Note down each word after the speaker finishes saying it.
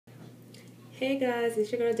Hey guys,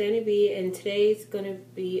 it's your girl Danny B, and today's gonna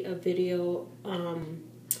be a video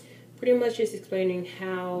pretty much just explaining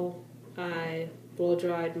how I blow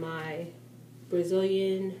dried my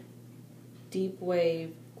Brazilian deep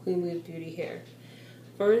wave Queen Weave Beauty hair.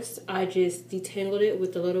 First, I just detangled it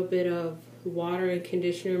with a little bit of water and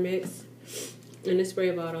conditioner mix in a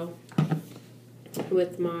spray bottle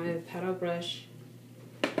with my paddle brush.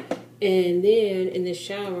 And then in the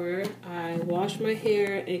shower, I washed my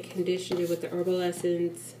hair and conditioned it with the Herbal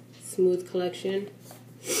Essence Smooth Collection.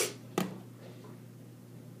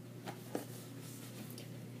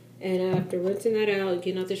 And after rinsing that out,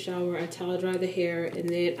 getting out the shower, I towel dried the hair, and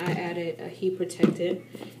then I added a heat protectant,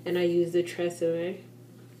 and I used the Tresemme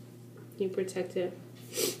heat protectant.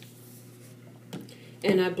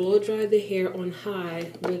 And I blow dried the hair on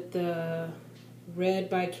high with the Red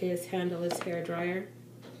by Kiss handleless hair dryer.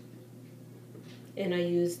 And I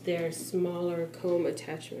used their smaller comb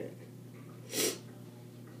attachment.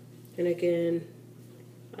 And again,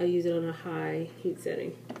 I use it on a high heat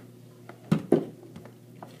setting.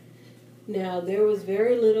 Now, there was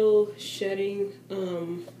very little shedding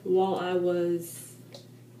while I was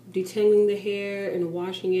detangling the hair and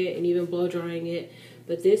washing it and even blow drying it.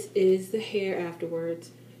 But this is the hair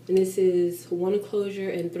afterwards. And this is 1 enclosure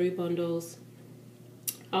and 3 bundles.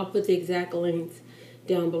 I'll put the exact length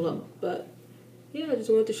down below. But yeah, I just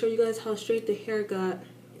wanted to show you guys how straight the hair got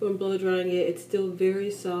from blow drying it. It's still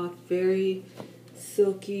very soft, very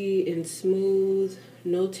silky and smooth,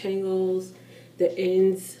 no tangles. The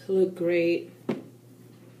ends look great.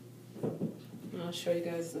 I'll show you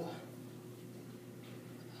guys the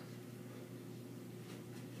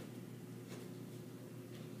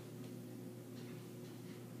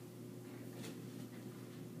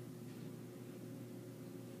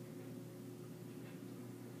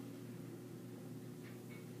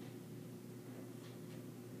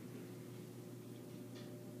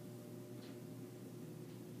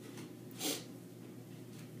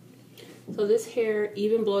So this hair,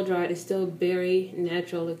 even blow dried, is still very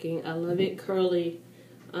natural looking. I love it curly.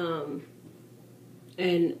 And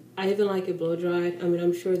I even like it blow dried. I mean,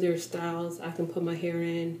 I'm sure there's styles I can put my hair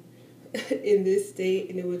in this state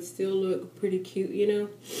and it would still look pretty cute, you know?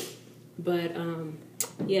 But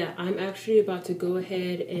yeah, I'm actually about to go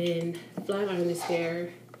ahead and flat iron this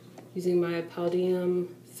hair using my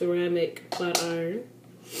Palladium ceramic flat iron.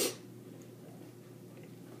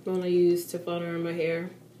 One I use to flat iron my hair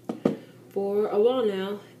for a while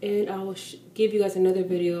now, and I will give you guys another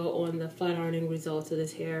video on the flat ironing results of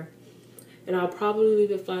this hair. And I'll probably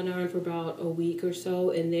leave it flat iron for about a week or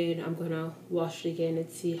so, and then I'm gonna wash it again and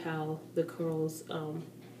see how the curls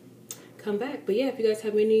come back. But yeah, if you guys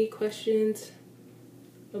have any questions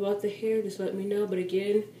about the hair, just let me know. But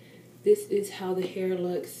again, this is how the hair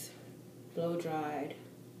looks blow dried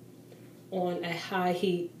on a high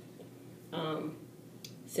heat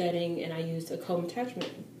setting, and I used a comb attachment.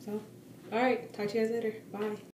 So alright, talk to you guys later. Bye.